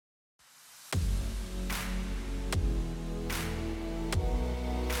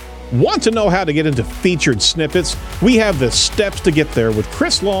Want to know how to get into featured snippets? We have the steps to get there with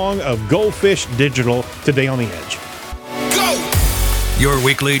Chris Long of Goldfish Digital today on The Edge. Go! Your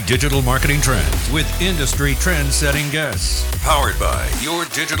weekly digital marketing trends with industry trend-setting guests. Powered by your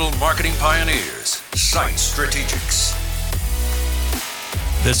digital marketing pioneers, Site Strategics.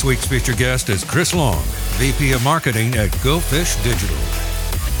 This week's featured guest is Chris Long, VP of Marketing at Goldfish Digital.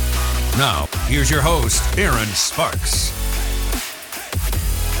 Now, here's your host, Aaron Sparks.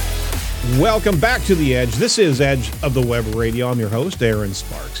 Welcome back to The Edge. This is Edge of the Web Radio. I'm your host, Aaron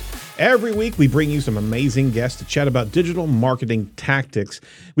Sparks. Every week, we bring you some amazing guests to chat about digital marketing tactics.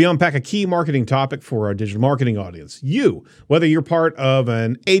 We unpack a key marketing topic for our digital marketing audience. You, whether you're part of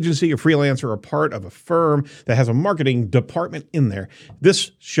an agency, a freelancer, or part of a firm that has a marketing department in there,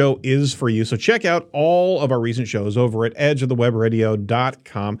 this show is for you. So check out all of our recent shows over at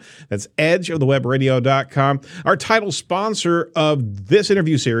edgeofthewebradio.com. That's edgeofthewebradio.com. Our title sponsor of this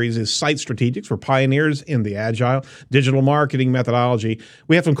interview series is Site Strategics. We're pioneers in the agile digital marketing methodology.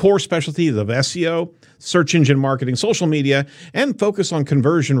 We have some core specialties of SEO, search engine marketing, social media, and focus on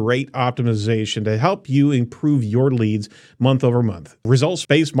conversion rate optimization to help you improve your leads month over month.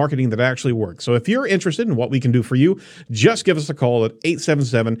 Results-based marketing that actually works. So if you're interested in what we can do for you, just give us a call at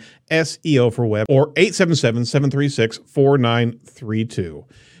 877-SEO for Web or 877-736-4932.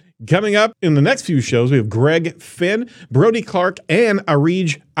 Coming up in the next few shows, we have Greg Finn, Brody Clark, and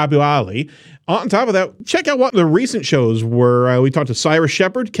Arij Abu Ali. On top of that, check out what the recent shows were. We talked to Cyrus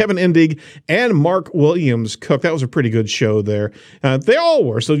Shepard, Kevin Indig, and Mark Williams Cook. That was a pretty good show there. They all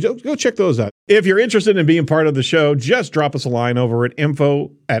were, so go check those out. If you're interested in being part of the show, just drop us a line over at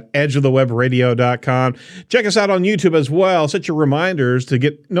info@edgeofthewebradio.com. Check us out on YouTube as well. Set your reminders to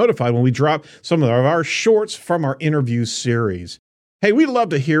get notified when we drop some of our shorts from our interview series. Hey, we'd love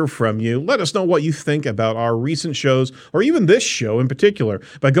to hear from you. Let us know what you think about our recent shows, or even this show in particular,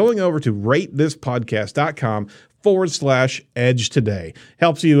 by going over to ratethispodcast.com/edge today.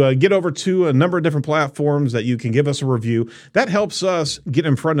 Helps you get over to a number of different platforms that you can give us a review. That helps us get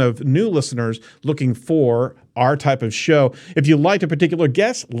in front of new listeners looking for our type of show. If you liked a particular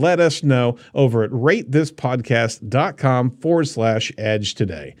guest, let us know over at ratethispodcast.com/edge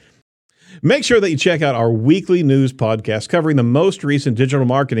today. Make sure that you check out our weekly news podcast covering the most recent digital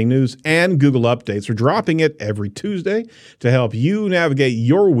marketing news and Google updates. We're dropping it every Tuesday to help you navigate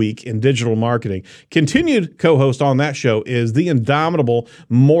your week in digital marketing. Continued co-host on that show is the indomitable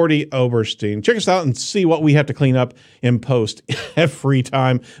Morty Oberstein. Check us out and see what we have to clean up in post every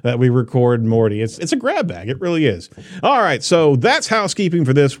time that we record Morty. It's a grab bag. It really is. All right, so that's housekeeping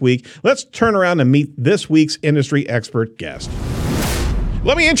for this week. Let's turn around and meet this week's industry expert guest.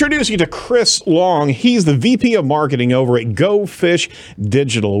 Let me introduce you to Chris Long. He's the VP of Marketing over at Goldfish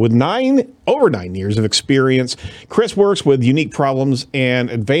Digital. With over 9 years of experience, Chris works with unique problems and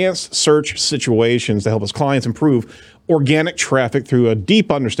advanced search situations to help his clients improve organic traffic through a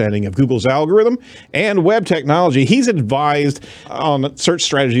deep understanding of Google's algorithm and web technology. He's advised on search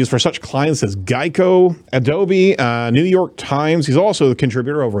strategies for such clients as Geico, Adobe, New York Times. He's also the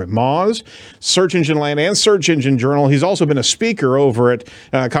contributor over at Moz, Search Engine Land, and Search Engine Journal. He's also been a speaker over at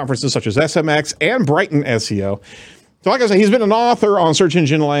conferences such as SMX and Brighton SEO. So like I said, he's been an author on Search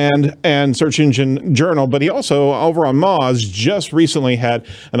Engine Land and Search Engine Journal, but he also, over on Moz, just recently had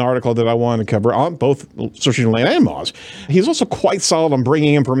an article that I wanted to cover on both Search Engine Land and Moz. He's also quite solid on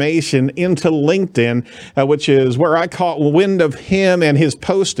bringing information into LinkedIn, which is where I caught wind of him and his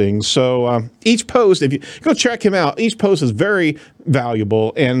postings. So each post, if you go check him out, each post is very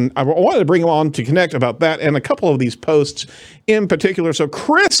valuable, and I wanted to bring him on to connect about that and a couple of these posts in particular. So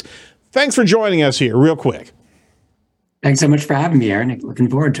Chris, thanks for joining us here real quick. Thanks so much for having me, Aaron. Looking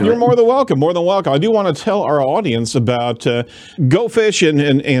forward to it. You're more than welcome. More than welcome. I do want to tell our audience about GoFish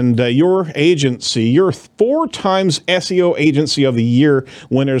and your agency. You're 4 times SEO Agency of the Year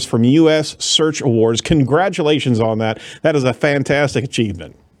winners from U.S. Search Awards. Congratulations on that. That is a fantastic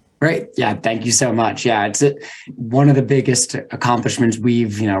achievement. Great. Yeah. Thank you so much. Yeah. It's one of the biggest accomplishments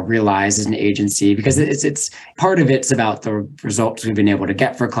we've, realized as an agency, because it's part of it's about the results we've been able to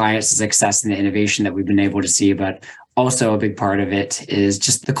get for clients, the success and the innovation that we've been able to see. But also a big part of it is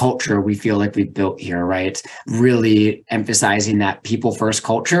just the culture we feel like we've built here, right? Really emphasizing that people first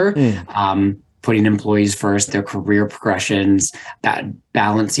culture, putting employees first, their career progressions, that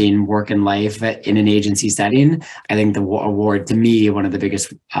balancing work and life in an agency setting. I think the award, to me, one of the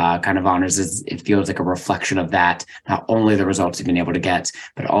biggest kind of honors is it feels like a reflection of that, not only the results we've been able to get,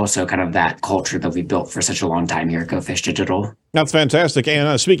 but also kind of that culture that we built for such a long time here at GoFish Digital. That's fantastic.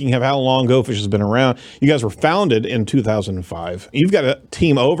 And speaking of how long GoFish has been around, you guys were founded in 2005. You've got a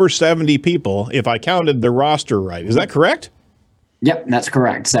team over 70 people, if I counted the roster right. Is that correct? Yep, that's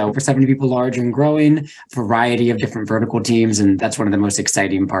correct. So we're 70 people large and growing, variety of different vertical teams. And that's one of the most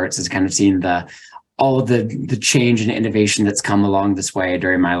exciting parts is kind of seeing all of the change and innovation that's come along this way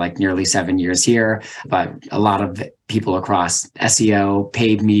during my nearly 7 years here. But a lot of people across SEO,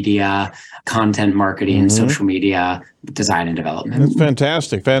 paid media, content marketing, social media, design and development. That's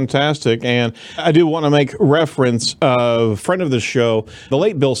fantastic, fantastic. And I do want to make reference of a friend of the show, the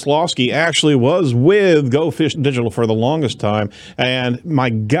late Bill Slawski, actually was with Go Fish Digital for the longest time. And my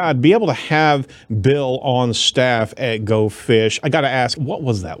God, be able to have Bill on staff at Go Fish, I got to ask, what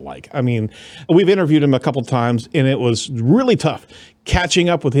was that like? I mean, we've interviewed him a couple times, and it was really tough catching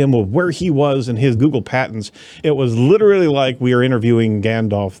up with him of where he was and his Google patents. It was literally like we were interviewing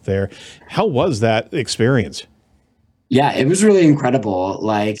Gandalf there. How was that experience? Yeah, it was really incredible.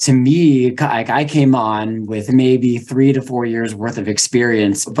 To me, I came on with maybe 3 to 4 years worth of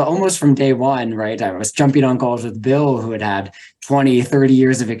experience, but almost from day one, right? I was jumping on calls with Bill, who had 20, 30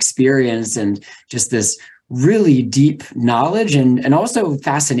 years of experience and just this really deep knowledge and also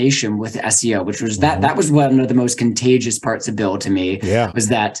fascination with SEO, which was that was one of the most contagious parts of Bill to me. Was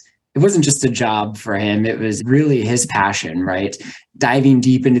that it wasn't just a job for him. It was really his passion, right? Diving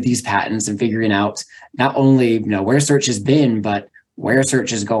deep into these patents and figuring out not only, where search has been, but where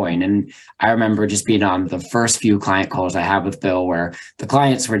search is going. And I remember just being on the first few client calls I had with Bill, where the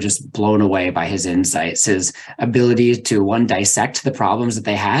clients were just blown away by his insights, his ability to dissect the problems that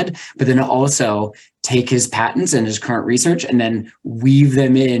they had, but then also take his patents and his current research and then weave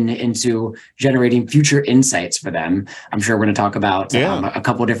them into generating future insights for them. I'm sure we're going to talk about a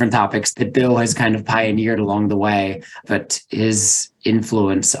couple of different topics that Bill has kind of pioneered along the way, but his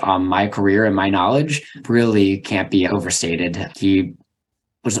influence on my career and my knowledge really can't be overstated. He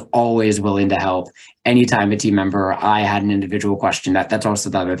was always willing to help. Anytime a team member, I had an individual question. That's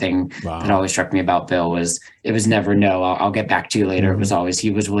also the other thing that always struck me about Bill was it was never no, I'll get back to you later. It was always he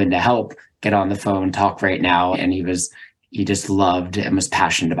was willing to help, get on the phone, talk right now. And he just loved and was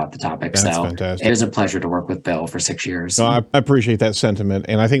passionate about the topic. That's so fantastic. It was a pleasure to work with Bill for 6 years. No, I appreciate that sentiment.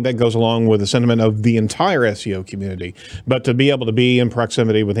 And I think that goes along with the sentiment of the entire SEO community. But to be able to be in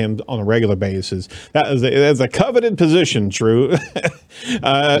proximity with him on a regular basis, that's a coveted position, Drew,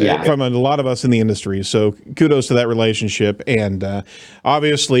 from a lot of us in the industry. So kudos to that relationship. And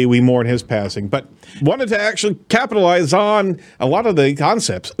obviously, we mourn his passing. But wanted to actually capitalize on a lot of the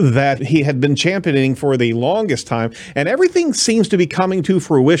concepts that he had been championing for the longest time. And everything seems to be coming to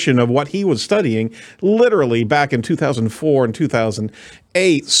fruition of what he was studying literally back in 2004 and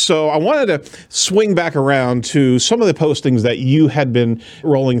 2008. So I wanted to swing back around to some of the postings that you had been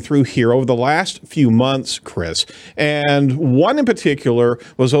rolling through here over the last few months, Chris. And one in particular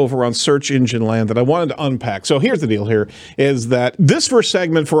was over on Search Engine Land that I wanted to unpack. So here's the deal here is that this first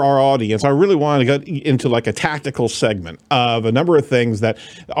segment for our audience, I really wanted to get into like a tactical segment of a number of things that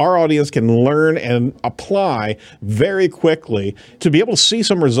our audience can learn and apply very quickly to be able to see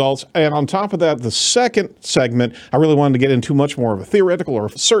some results. And on top of that, the second segment, I really wanted to get into much more of a theoretical or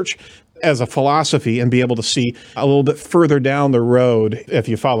search as a philosophy and be able to see a little bit further down the road, if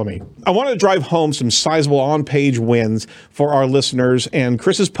you follow me. I want to drive home some sizable on-page wins for our listeners, and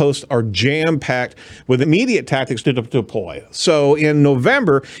Chris's posts are jam-packed with immediate tactics to deploy. So in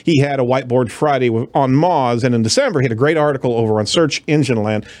November, he had a Whiteboard Friday on Moz, and in December, he had a great article over on Search Engine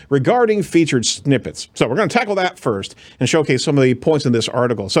Land regarding featured snippets. So we're going to tackle that first and showcase some of the points in this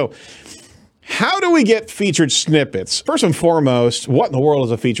article. So how do we get featured snippets? First and foremost, what in the world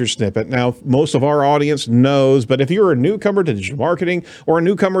is a featured snippet? Now, most of our audience knows, but if you're a newcomer to digital marketing or a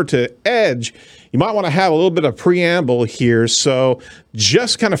newcomer to Edge, you might want to have a little bit of preamble here. So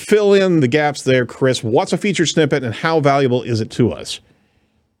just kind of fill in the gaps there, Chris. What's a featured snippet and how valuable is it to us?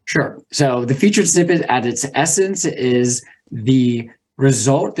 Sure. So the featured snippet at its essence is the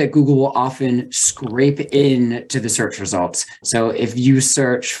result that Google will often scrape in to the search results. So if you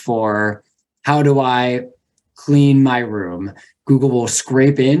search for how do I clean my room, Google will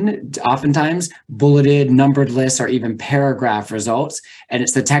scrape in oftentimes bulleted, numbered lists, or even paragraph results. And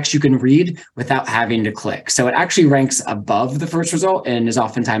it's the text you can read without having to click. So it actually ranks above the first result and is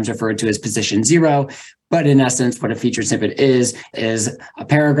oftentimes referred to as position 0. But in essence, what a featured snippet is a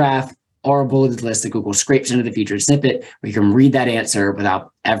paragraph or a bulleted list that Google scrapes into the featured snippet where you can read that answer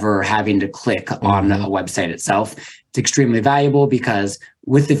without ever having to click on a website itself. It's extremely valuable because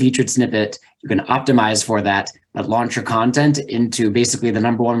with the featured snippet, you can optimize for that, but launch your content into basically the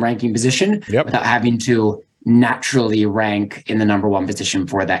number one ranking position without having to naturally rank in the number one position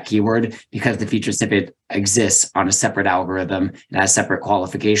for that keyword because the featured snippet exists on a separate algorithm and has separate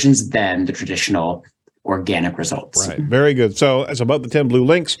qualifications than the traditional organic results. Right. Very good. So it's about the 10 blue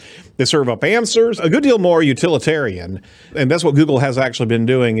links. They serve up answers, a good deal more utilitarian. And that's what Google has actually been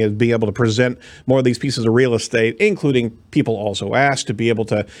doing, is be able to present more of these pieces of real estate, including people also ask to be able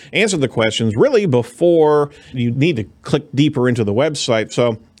to answer the questions really before you need to click deeper into the website.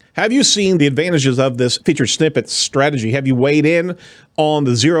 So have you seen the advantages of this featured snippets strategy? Have you weighed in on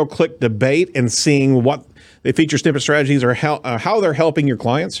the zero-click debate and seeing what the featured snippet strategies are, how they're helping your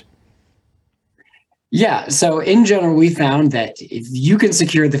clients? Yeah. So in general, we found that if you can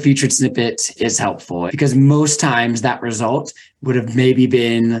secure the featured snippet is helpful, because most times that result would have maybe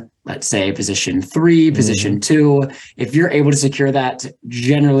been, let's say, position 3, position 2. If you're able to secure that,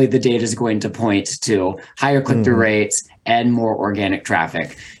 generally the data is going to point to higher click-through rates and more organic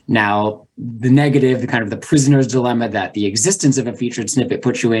traffic. Now, the negative, the kind of the prisoner's dilemma that the existence of a featured snippet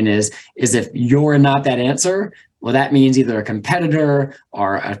puts you in is if you're not that answer, well, that means either a competitor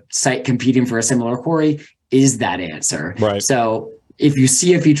or a site competing for a similar query is that answer. Right. So if you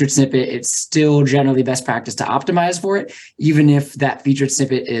see a featured snippet, it's still generally best practice to optimize for it. Even if that featured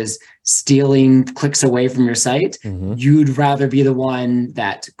snippet is stealing clicks away from your site, you'd rather be the one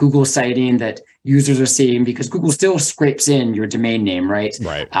that Google's citing, that users are seeing, because Google still scrapes in your domain name, right?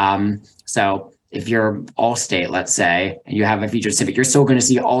 Right. So if you're Allstate, let's say, and you have a featured snippet, you're still going to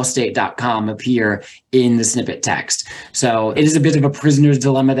see allstate.com appear in the snippet text. So it is a bit of a prisoner's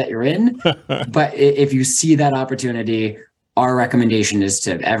dilemma that you're in. But if you see that opportunity, our recommendation is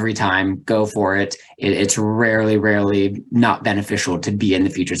to every time go for it. It's rarely not beneficial to be in the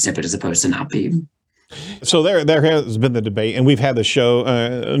featured snippet as opposed to not be. So there has been the debate, and we've had the show,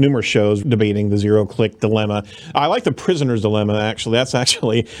 numerous shows debating the zero-click dilemma. I like the prisoner's dilemma, actually. That's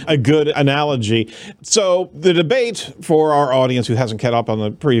actually a good analogy. So the debate for our audience who hasn't caught up on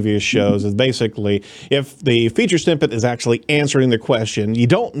the previous shows is basically, if the feature snippet is actually answering the question, you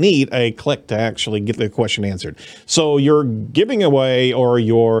don't need a click to actually get the question answered. So you're giving away, or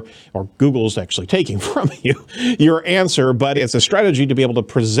Google's actually taking from you your answer, but it's a strategy to be able to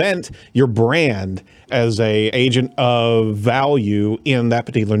present your brand as a agent of value in that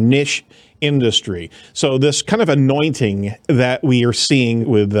particular niche industry. So this kind of anointing that we are seeing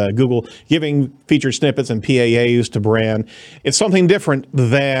with Google giving featured snippets and PAAs to brand, it's something different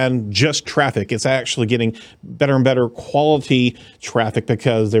than just traffic. It's actually getting better and better quality traffic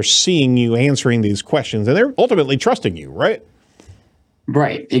because they're seeing you answering these questions and they're ultimately trusting you, right?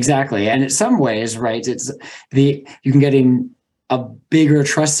 Right, exactly. And in some ways, right, you can get in a bigger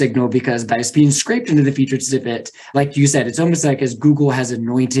trust signal because by being scraped into the featured snippet, like you said, it's almost like as Google has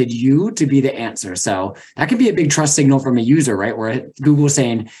anointed you to be the answer. So that can be a big trust signal from a user, right? Where Google's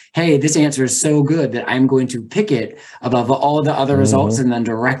saying, hey, this answer is so good that I'm going to pick it above all the other results and then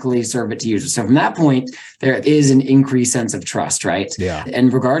directly serve it to users. So from that point, there is an increased sense of trust, right? Yeah.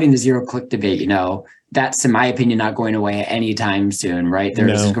 And regarding the zero-click debate, that's, in my opinion, not going away anytime soon, right?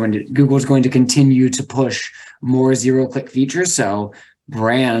 Google's going to continue to push more zero-click features. So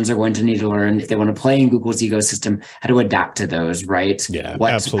brands are going to need to learn, if they want to play in Google's ecosystem, how to adapt to those, right? Yeah,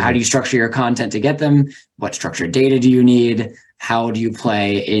 absolutely. How do you structure your content to get them? What structured data do you need? How do you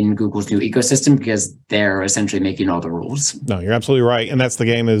play in Google's new ecosystem? Because they're essentially making all the rules. No, you're absolutely right. And that's the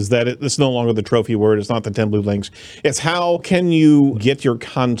game, is that it's no longer the trophy word. It's not the 10 blue links. It's how can you get your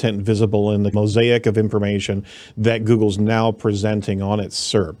content visible in the mosaic of information that Google's now presenting on its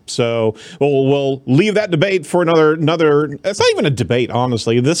SERP. So we'll leave that debate for another. It's not even a debate,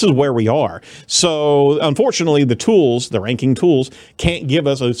 honestly. This is where we are. So unfortunately, the ranking tools can't give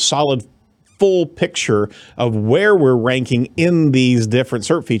us a solid full picture of where we're ranking in these different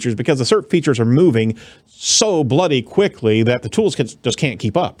SERP features, because the SERP features are moving so bloody quickly that the tools just can't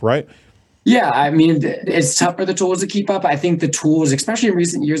keep up, right? Yeah, I mean, it's tough for the tools to keep up. I think the tools, especially in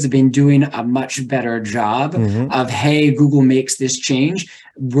recent years, have been doing a much better job of, hey, Google makes this change.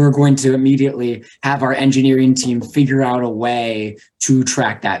 We're going to immediately have our engineering team figure out a way to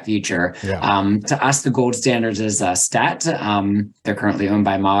track that feature. Yeah. To us, the gold standard is Stat. They're currently owned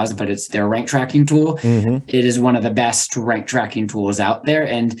by Moz, but it's their rank tracking tool. It is one of the best rank tracking tools out there.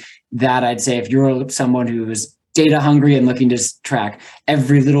 And that, I'd say, if you're someone who's data hungry and looking to track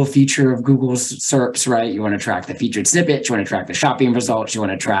every little feature of Google's SERPs, right? You want to track the featured snippets, you want to track the shopping results, you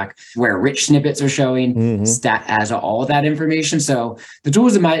want to track where rich snippets are showing. Stat has all that information. So the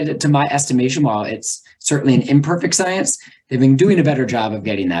tools, to my estimation, while it's certainly an imperfect science, they've been doing a better job of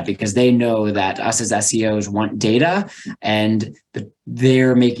getting that, because they know that us as SEOs want data, and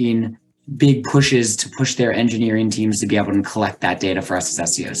they're making big pushes to push their engineering teams to be able to collect that data for us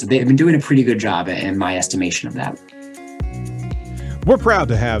as SEOs. So they've been doing a pretty good job in my estimation of that. We're proud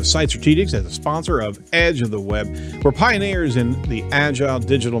to have Site Strategics as a sponsor of Edge of the Web. We're pioneers in the agile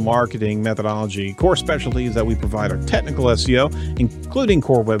digital marketing methodology. Core specialties that we provide are technical SEO, including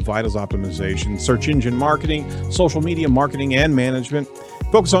core web vitals optimization, search engine marketing, social media marketing and management,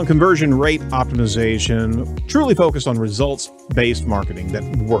 focus on conversion rate optimization, truly focused on results-based marketing that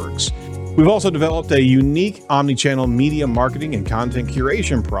works. We've also developed a unique omni-channel media marketing and content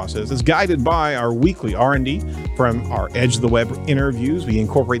curation process that's guided by our weekly R&D. From our Edge of the Web interviews, we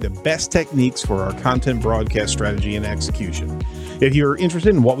incorporate the best techniques for our content broadcast strategy and execution. If you're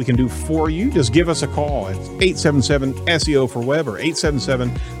interested in what we can do for you, just give us a call at 877-SEO for Web or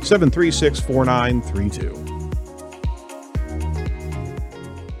 877-736-4932.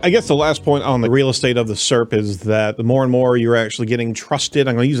 I guess the last point on the real estate of the SERP is that the more and more you're actually getting trusted.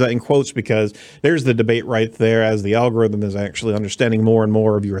 I'm going to use that in quotes because there's the debate right there. As the algorithm is actually understanding more and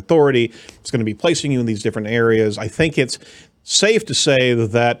more of your authority, it's going to be placing you in these different areas. I think it's safe to say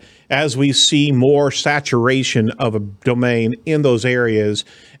that as we see more saturation of a domain in those areas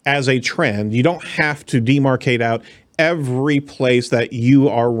as a trend, you don't have to demarcate out every place that you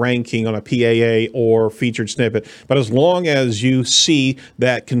are ranking on a PAA or featured snippet. But as long as you see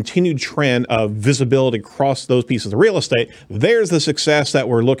that continued trend of visibility across those pieces of real estate, there's the success that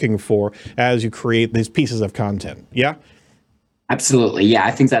we're looking for as you create these pieces of content. Yeah? Absolutely. Yeah,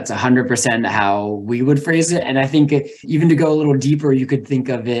 I think that's 100% how we would phrase it. And I think even to go a little deeper, you could think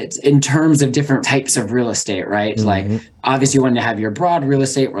of it in terms of different types of real estate, right? Mm-hmm. Like, obviously, you want to have your broad real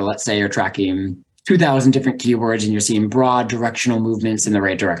estate where, let's say, you're tracking 2,000 different keywords and you're seeing broad directional movements in the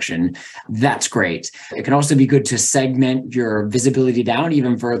right direction. That's great. It can also be good to segment your visibility down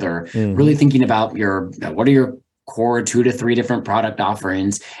even further, really thinking about what are your core 2 to 3 different product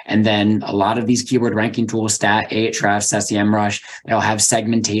offerings. And then a lot of these keyword ranking tools, Stat, Ahrefs, SEMrush, they'll have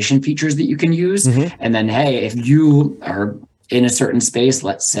segmentation features that you can use. And then, hey, if you are in a certain space,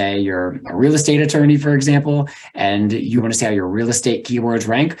 let's say you're a real estate attorney, for example, and you want to see how your real estate keywords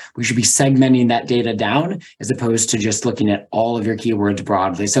rank, we should be segmenting that data down as opposed to just looking at all of your keywords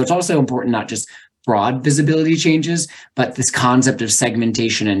broadly. So it's also important, not just broad visibility changes, but this concept of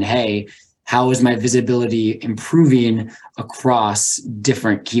segmentation and, hey, how is my visibility improving across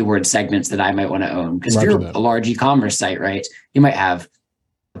different keyword segments that I might want to own? Because if you're a large e-commerce site, right, you might have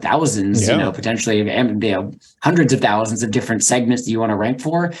thousands, potentially hundreds of thousands of different segments that you want to rank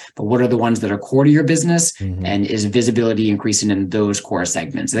for, but what are the ones that are core to your business, and is visibility increasing in those core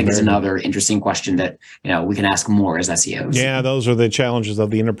segments? I think it's another interesting question that we can ask more as SEOs. Yeah, those are the challenges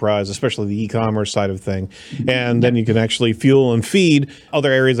of the enterprise, especially the e-commerce side of thing, and then you can actually fuel and feed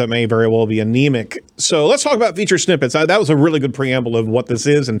other areas that may very well be anemic. So let's talk about feature snippets. That was a really good preamble of what this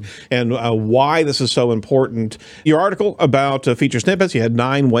is and why this is so important. Your article about feature snippets, you had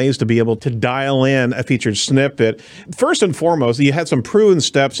 9 ways to be able to dial in a featured snippet. First and foremost, you had some proven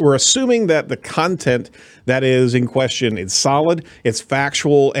steps. We're assuming that the content that is in question is solid, it's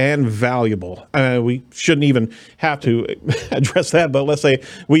factual, and valuable. We shouldn't even have to address that, but let's say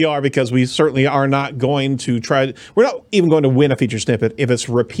we are, because we certainly are not going to we're not even going to win a featured snippet if it's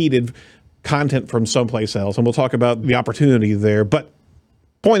repeated content from someplace else. And we'll talk about the opportunity there. But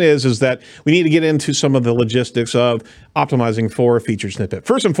point is that we need to get into some of the logistics of optimizing for a featured snippet.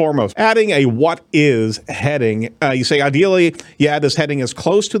 First and foremost, adding a what is heading. You say ideally you add this heading as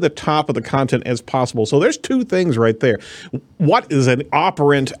close to the top of the content as possible. So there's 2 things right there. What is an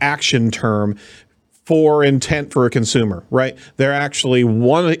operant action term for intent for a consumer, right? They're actually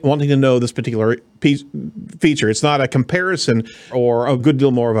wanting to know this particular feature. It's not a comparison or a good deal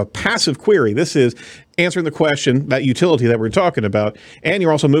more of a passive query. This is answering the question, that utility that we're talking about, and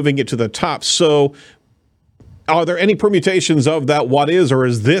you're also moving it to the top. So are there any permutations of that what is, or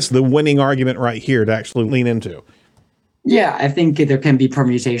is this the winning argument right here to actually lean into? Yeah, I think there can be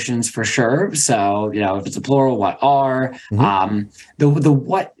permutations for sure. So, if it's a plural, what are,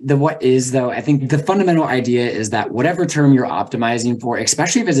 the what is, though, I think the fundamental idea is that whatever term you're optimizing for,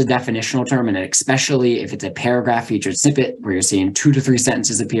 especially if it's a definitional term, and especially if it's a paragraph featured snippet where you're seeing 2 to 3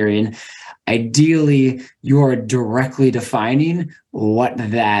 sentences appearing, ideally you are directly defining what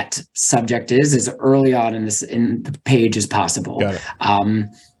that subject is as early on in the page as possible. Got it.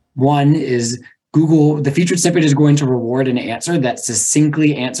 One is Google, the featured snippet is going to reward an answer that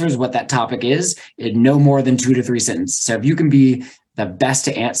succinctly answers what that topic is in no more than 2 to 3 sentences. So if you can be the best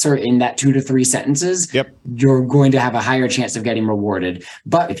to answer in that 2 to 3 sentences, you're going to have a higher chance of getting rewarded.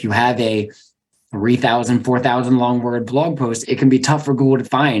 But if you have a 3,000, 4,000 long word blog post, it can be tough for Google to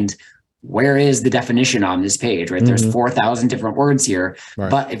find where is the definition on this page, right? There's 4,000 different words here. Right.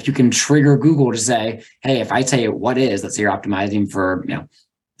 But if you can trigger Google to say, hey, if I tell you what is, let's say you're optimizing for,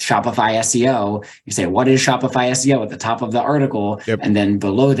 Shopify SEO, you say, what is Shopify SEO at the top of the article? Yep. And then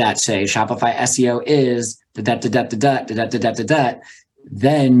below that, say Shopify SEO is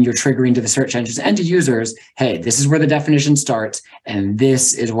then you're triggering to the search engines and to users, hey, this is where the definition starts, and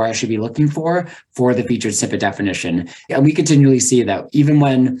this is where I should be looking for the featured snippet definition. And we continually see that even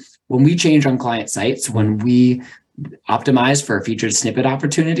when we change on client sites, when we optimize for a featured snippet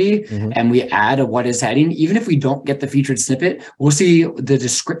opportunity and we add a what is heading, even if we don't get the featured snippet, we'll see the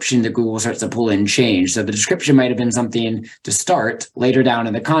description that Google starts to pull in change. So the description might have been something to start later down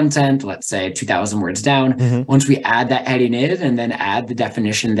in the content, let's say 2,000 words down. Once we add that heading in and then add the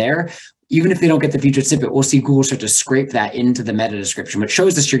definition there, even if they don't get the featured snippet, we'll see Google start to scrape that into the meta description, which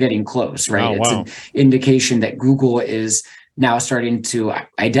shows us you're getting close, right? It's an indication that Google is now starting to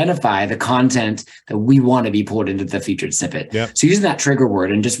identify the content that we want to be pulled into the featured snippet. Yep. So using that trigger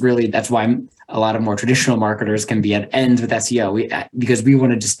word, and just really, that's why a lot of more traditional marketers can be at ends with SEO, because we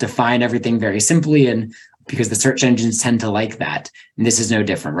want to just define everything very simply, and because the search engines tend to like that. And this is no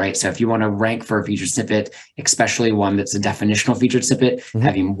different, right? So if you want to rank for a featured snippet, especially one that's a definitional featured snippet,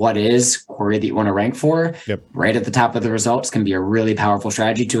 having what is query that you want to rank for right at the top of the results can be a really powerful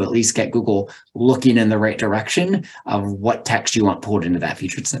strategy to at least get Google looking in the right direction of what text you want pulled into that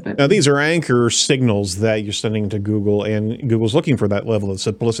featured snippet. Now, these are anchor signals that you're sending to Google, and Google's looking for that level of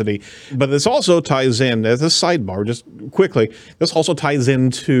simplicity. But this also ties in, as a sidebar, just quickly, this also ties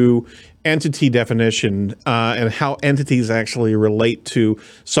into entity definition and how entities actually relate to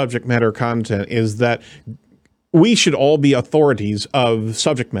subject matter content. Is that we should all be authorities of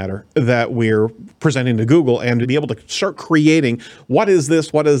subject matter that we're presenting to Google, and to be able to start creating what is this,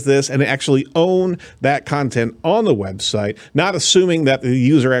 and actually own that content on the website, not assuming that the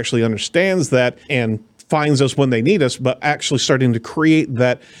user actually understands that and finds us when they need us, but actually starting to create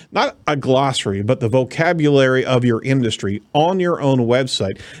that, not a glossary, but the vocabulary of your industry on your own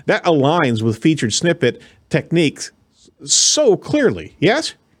website. That aligns with featured snippet techniques so clearly.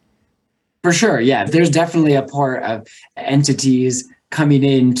 Yes? For sure. Yeah. There's definitely a part of entities coming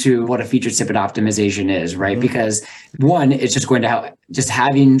into what a featured snippet optimization is, right? Because one, it's just going to help, just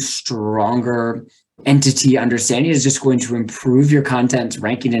having stronger entity understanding is just going to improve your content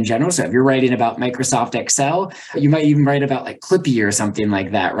ranking in general. So if you're writing about Microsoft Excel, you might even write about like Clippy or something like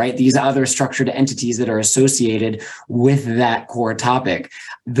that, right? These other structured entities that are associated with that core topic.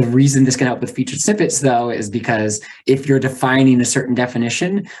 The reason this can help with featured snippets, though, is because if you're defining a certain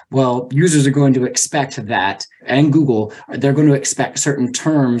definition, well, users are going to expect that, and Google, they're going to expect certain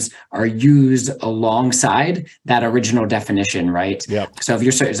terms are used alongside that original definition, right? Yep. So if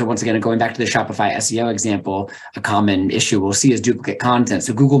you're, so once again, going back to the Shopify SEO example, a common issue we'll see is duplicate content.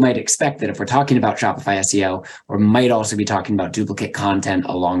 So Google might expect that if we're talking about Shopify SEO, we might also be talking about duplicate content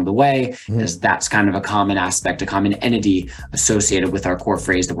along the way, because that's kind of a common aspect, a common entity associated with our core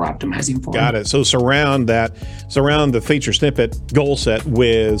phrase that we're optimizing for. Got it. So surround the feature snippet goal set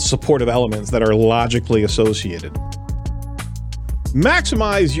with supportive elements that are logically associated.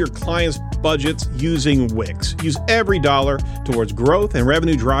 Maximize your clients' budgets using Wix. Use every dollar towards growth and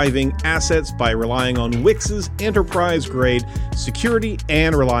revenue driving assets by relying on Wix's enterprise-grade security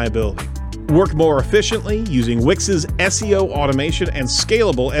and reliability. Work more efficiently using Wix's SEO automation and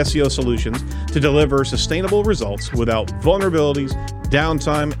scalable SEO solutions to deliver sustainable results without vulnerabilities,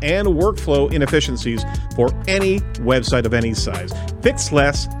 downtime, and workflow inefficiencies for any website of any size. Fix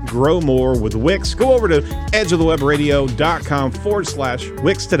less, grow more with Wix. Go over to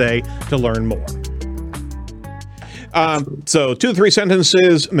edgeofthewebradio.com/Wix today to learn more. So 2 to 3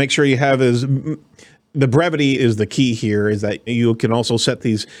 sentences. Make sure you have the brevity is the key here, is that you can also set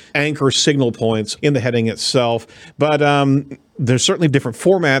these anchor signal points in the heading itself. But there's certainly different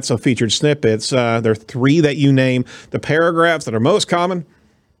formats of featured snippets. There are 3 that you name. The paragraphs that are most common.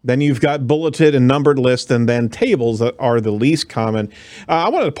 Then you've got bulleted and numbered lists, and then tables that are the least common. I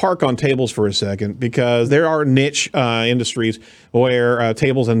wanted to park on tables for a second, because there are niche industries where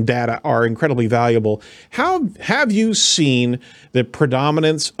tables and data are incredibly valuable. How have you seen the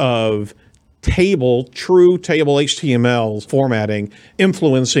predominance of true table HTML formatting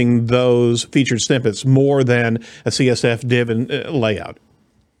influencing those featured snippets more than a CSF div and layout?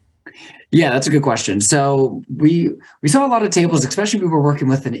 Yeah, that's a good question. So we saw a lot of tables, especially we were working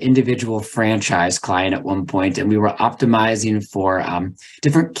with an individual franchise client at one point, and we were optimizing for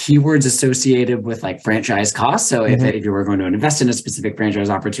different keywords associated with like franchise costs. So if you were going to invest in a specific franchise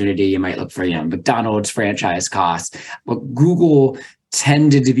opportunity, you might look for, McDonald's franchise costs. But Google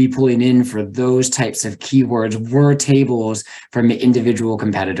tended to be pulling in for those types of keywords were tables from individual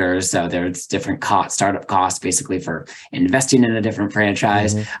competitors. So there's different startup costs basically for investing in a different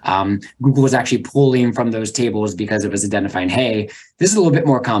franchise. Google was actually pulling from those tables because it was identifying, hey, this is a little bit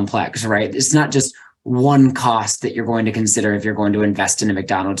more complex, right? It's not just one cost that you're going to consider if you're going to invest in a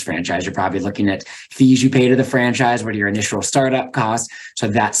McDonald's franchise. You're probably looking at fees you pay to the franchise, what are your initial startup costs? So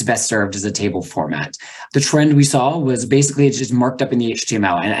that's best served as a table format. The trend we saw was basically it's just marked up in the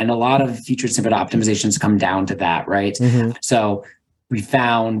HTML, and a lot of featured snippet optimizations come down to that, right? So we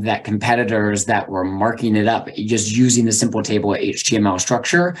found that competitors that were marking it up just using the simple table HTML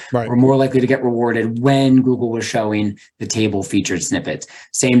structure were more likely to get rewarded when Google was showing the table featured snippets.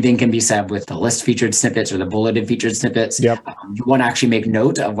 Same thing can be said with the list featured snippets or the bulleted featured snippets. You want to actually make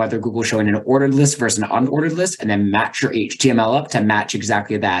note of whether Google's showing an ordered list versus an unordered list, and then match your HTML up to match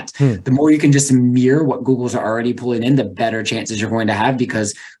exactly that. The more you can just mirror what Google's already pulling in, the better chances you're going to have,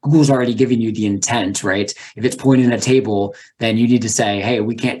 because Google's already giving you the intent, right? If it's pointing in a table, then you need to say, hey,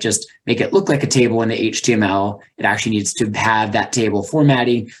 we can't just make it look like a table in the HTML. It actually needs to have that table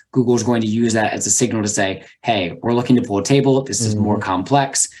formatting. Google's going to use that as a signal to say, hey, we're looking to pull a table. This is more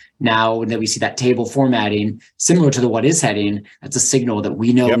complex. Now that we see that table formatting similar to the what is heading, that's a signal that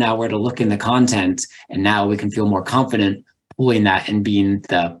we know now where to look in the content. And now we can feel more confident pulling that and being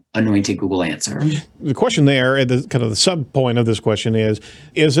the anointed Google answer. The question there, the kind of the sub point of this question is,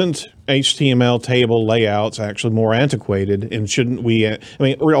 isn't HTML table layouts actually more antiquated? And shouldn't we, I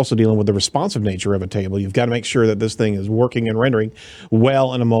mean, we're also dealing with the responsive nature of a table. You've got to make sure that this thing is working and rendering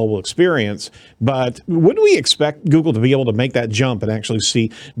well in a mobile experience. But wouldn't we expect Google to be able to make that jump and actually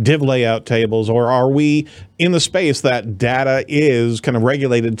see div layout tables? Or are we in the space that data is kind of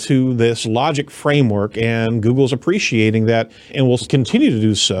regulated to this logic framework, and Google's appreciating that and will continue to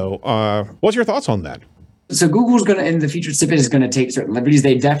do so? What's your thoughts on that? So Google's going to, and the featured snippet is going to take certain liberties.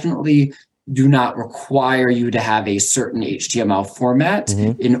 They definitely do not require you to have a certain HTML format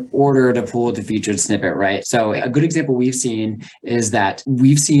in order to pull the featured snippet, right? So a good example we've seen is that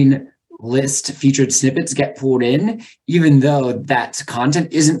we've seen list featured snippets get pulled in, even though that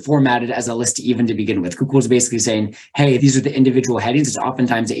content isn't formatted as a list even to begin with. Google is basically saying, hey, these are the individual headings. It's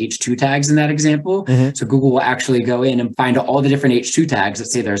oftentimes the H2 tags in that example. So Google will actually go in and find all the different H2 tags.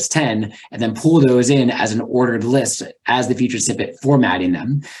 Let's say there's 10, and then pull those in as an ordered list as the featured snippet, formatting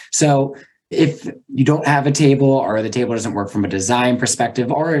them. So if you don't have a table, or the table doesn't work from a design perspective,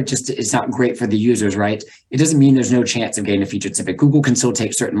 or just it's not great for the users, right? It doesn't mean there's no chance of getting a featured snippet. Google can still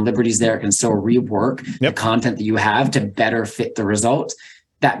take certain liberties there, can still rework the content that you have to better fit the result.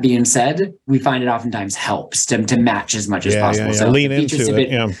 That being said, we find it oftentimes helps to match as much as possible. So lean into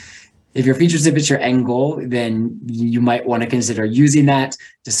it. If your featured snippet's your end goal, then you might want to consider using that,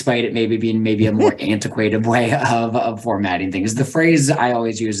 despite it maybe being a more antiquated way of formatting things. The phrase I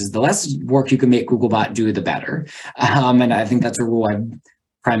always use is the less work you can make Googlebot do, the better. And I think that's a rule I've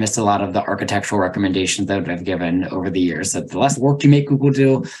premised a lot of the architectural recommendations that I've given over the years, that the less work you make Google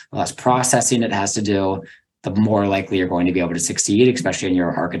do, the less processing it has to do, the more likely you're going to be able to succeed, especially in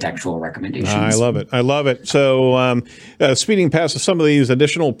your architectural recommendations. I love it. I love it. So speeding past some of these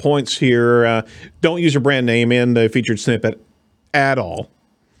additional points here, don't use your brand name in the featured snippet at all.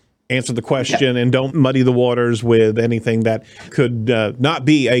 Answer the question and don't muddy the waters with anything that could not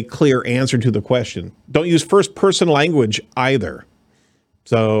be a clear answer to the question. Don't use first-person language either.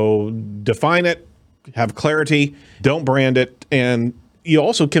 So define it, have clarity, don't brand it, and you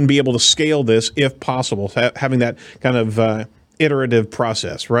also can be able to scale this if possible, having that kind of iterative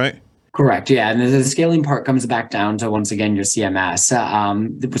process, right? Correct. Yeah. And the scaling part comes back down to, once again, your CMS.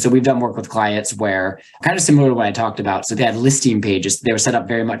 So we've done work with clients where, kind of similar to what I talked about. So they had listing pages. They were set up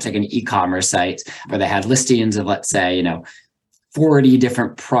very much like an e-commerce site where they had listings of, let's say, 40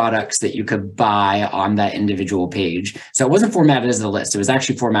 different products that you could buy on that individual page. So it wasn't formatted as a list. It was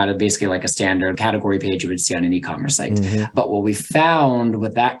actually formatted basically like a standard category page you would see on an e-commerce site. But what we found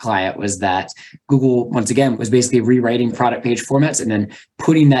with that client was that Google, once again, was basically rewriting product page formats and then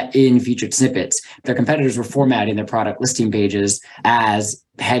putting that in featured snippets. Their competitors were formatting their product listing pages as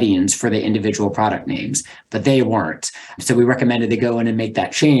headings for the individual product names, but they weren't. So we recommended they go in and make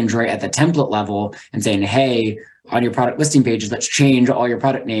that change right at the template level and saying, hey, on your product listing pages, let's change all your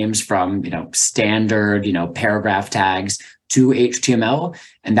product names from, standard, paragraph tags to HTML.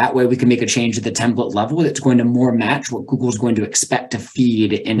 And that way we can make a change at the template level that's going to more match what Google's going to expect to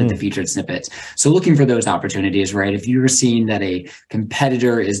feed into the featured snippets. So looking for those opportunities, right? If you're seeing that a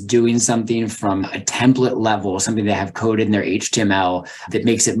competitor is doing something from a template level, something they have coded in their HTML that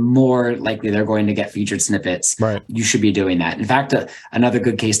makes it more likely they're going to get featured snippets, right, you should be doing that. In fact, another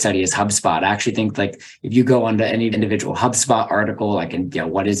good case study is HubSpot. I actually think like if you go onto any individual HubSpot article, like in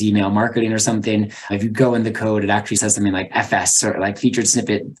what is email marketing or something, if you go in the code, it actually says something like FS or like featured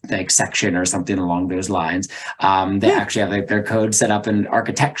snippet like section or something along those lines. They actually have like their code set up and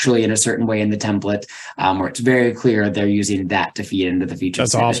architecturally in a certain way in the template, where it's very clear they're using that to feed into the featured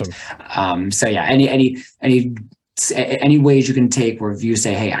snippet. Awesome. So yeah, any ways you can take where if you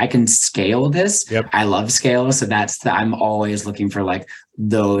say, hey, I can scale this. Yep. I love scale. So I'm always looking for like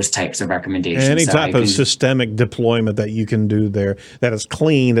those types of recommendations. Any type of systemic deployment that you can do there that is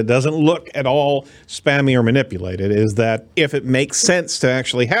clean, that doesn't look at all spammy or manipulated, is that if it makes sense to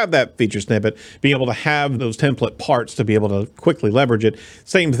actually have that feature snippet, be able to have those template parts to be able to quickly leverage it.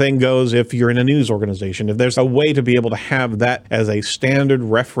 Same thing goes if you're in a news organization. If there's a way to be able to have that as a standard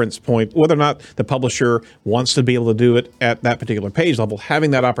reference point, whether or not the publisher wants to be able to do it at that particular page level,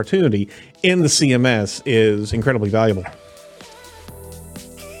 having that opportunity in the CMS is incredibly valuable.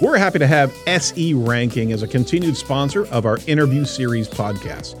 We're happy to have SE Ranking as a continued sponsor of our interview series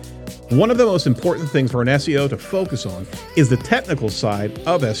podcast. One of the most important things for an SEO to focus on is the technical side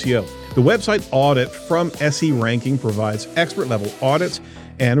of SEO. The website audit from SE Ranking provides expert level audits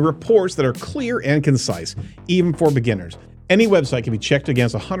and reports that are clear and concise, even for beginners. Any website can be checked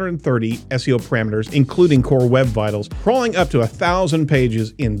against 130 SEO parameters, including core web vitals, crawling up to 1,000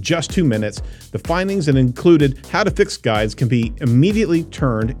 pages in just 2 minutes. The findings and included how to fix guides can be immediately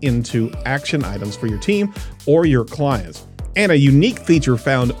turned into action items for your team or your clients. And a unique feature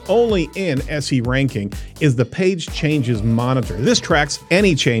found only in SE Ranking is the Page Changes Monitor. This tracks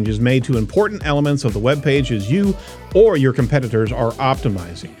any changes made to important elements of the web page as you or your competitors are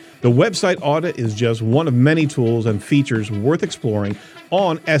optimizing. The website audit is just one of many tools and features worth exploring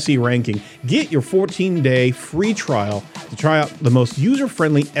on SE Ranking. Get your 14-day free trial to try out the most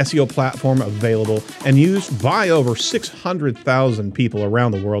user-friendly SEO platform available and used by over 600,000 people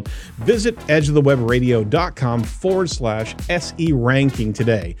around the world. Visit edgeofthewebradio.com/SE Ranking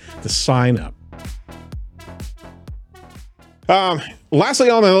today to sign up. Lastly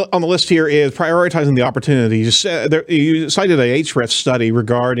on the list here is prioritizing the opportunities. You cited a Ahrefs study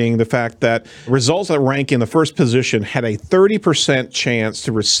regarding the fact that results that rank in the first position had a 30% chance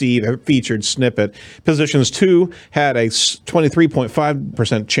to receive a featured snippet. Positions 2 had a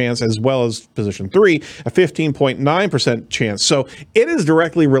 23.5% chance, as well as position 3, a 15.9% chance. So it is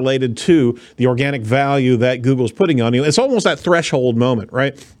directly related to the organic value that Google's putting on you. It's almost that threshold moment,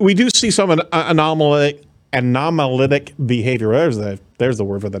 right? We do see some anomaly anomalitic behavior. There's the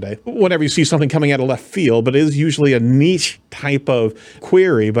word for the day. Whenever you see something coming out of left field, but it is usually a niche type of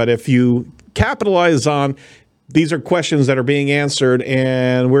query. But if you capitalize on these are questions that are being answered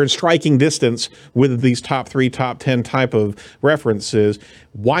and we're in striking distance with these top 3, top 10 type of references,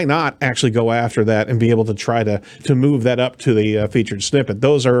 why not actually go after that and be able to try to move that up to the featured snippet?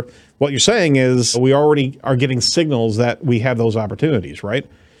 Those are, what you're saying is we already are getting signals that we have those opportunities, right?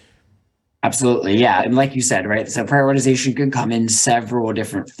 Absolutely. Yeah. And like you said, right? So prioritization can come in several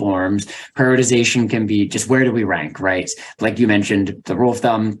different forms. Prioritization can be just where do we rank, right? Like you mentioned, the rule of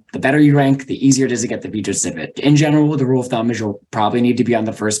thumb, the better you rank, the easier it is to get the featured snippet. In general, the rule of thumb is you'll probably need to be on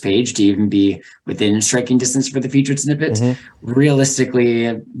the first page to even be within striking distance for the featured snippet. Mm-hmm.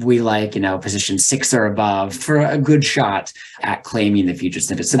 Realistically, we like, position 6 or above for a good shot at claiming the featured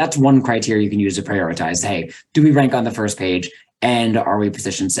snippet. So that's one criteria you can use to prioritize. Hey, do we rank on the first page? And are we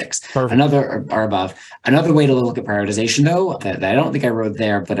position 6? Perfect. Another or above. Another way to look at prioritization, though, that I don't think I wrote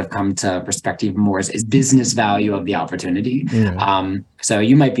there, but have come to respect even more is business value of the opportunity. Yeah. So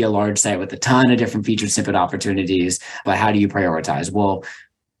you might be a large site with a ton of different featured snippet opportunities, but how do you prioritize? Well,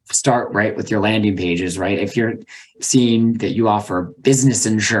 start right with your landing pages, right? If you're seeing that you offer business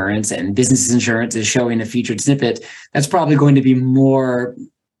insurance and business insurance is showing a featured snippet, that's probably going to be more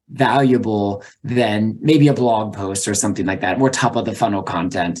valuable than maybe a blog post or something like that. More top of the funnel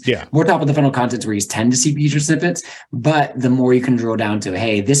content. Yeah. More top of the funnel content where you tend to see featured snippets, but the more you can drill down to,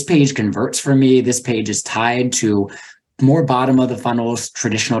 hey, this page converts for me. This page is tied to more bottom of the funnels,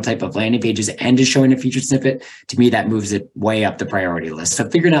 traditional type of landing pages, and is showing a featured snippet. To me, that moves it way up the priority list. So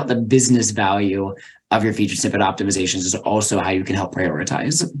figuring out the business value of your featured snippet optimizations is also how you can help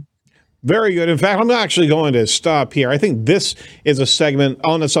prioritize. Very good. In fact, I'm actually going to stop here. I think this is a segment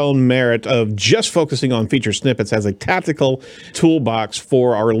on its own merit of just focusing on feature snippets as a tactical toolbox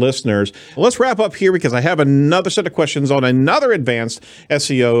for our listeners. Let's wrap up here because I have another set of questions on another advanced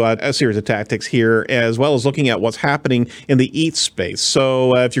SEO series of tactics here, as well as looking at what's happening in the EAT space.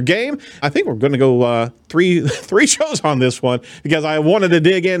 So if you're game, I think we're going to go three shows on this one because I wanted to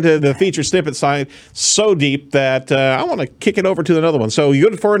dig into the feature snippet side so deep that I want to kick it over to another one. So you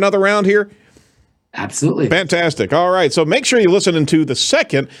good for another round here? Absolutely. Fantastic. All right. So make sure you listen to the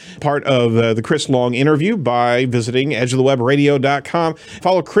second part of the Chris Long interview by visiting edgeofthewebradio.com.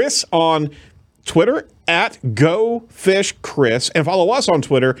 Follow Chris on Twitter at GoFishChris, and follow us on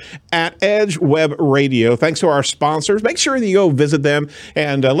Twitter at EdgeWebRadio. Thanks to our sponsors. Make sure that you go visit them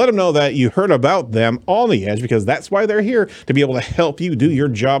and let them know that you heard about them on The Edge, because that's why they're here, to be able to help you do your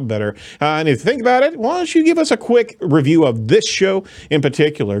job better. And if you think about it, why don't you give us a quick review of this show in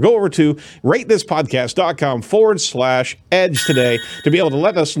particular? Go over to ratethispodcast.com/edge today to be able to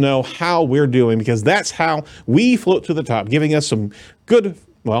let us know how we're doing, because that's how we float to the top, giving us some good,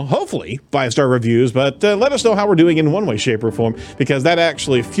 well, hopefully 5-star reviews, but let us know how we're doing in one way, shape, or form, because that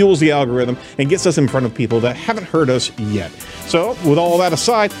actually fuels the algorithm and gets us in front of people that haven't heard us yet. So with all that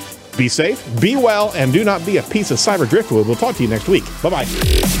aside, be safe, be well, and do not be a piece of cyber driftwood. We'll talk to you next week. Bye-bye.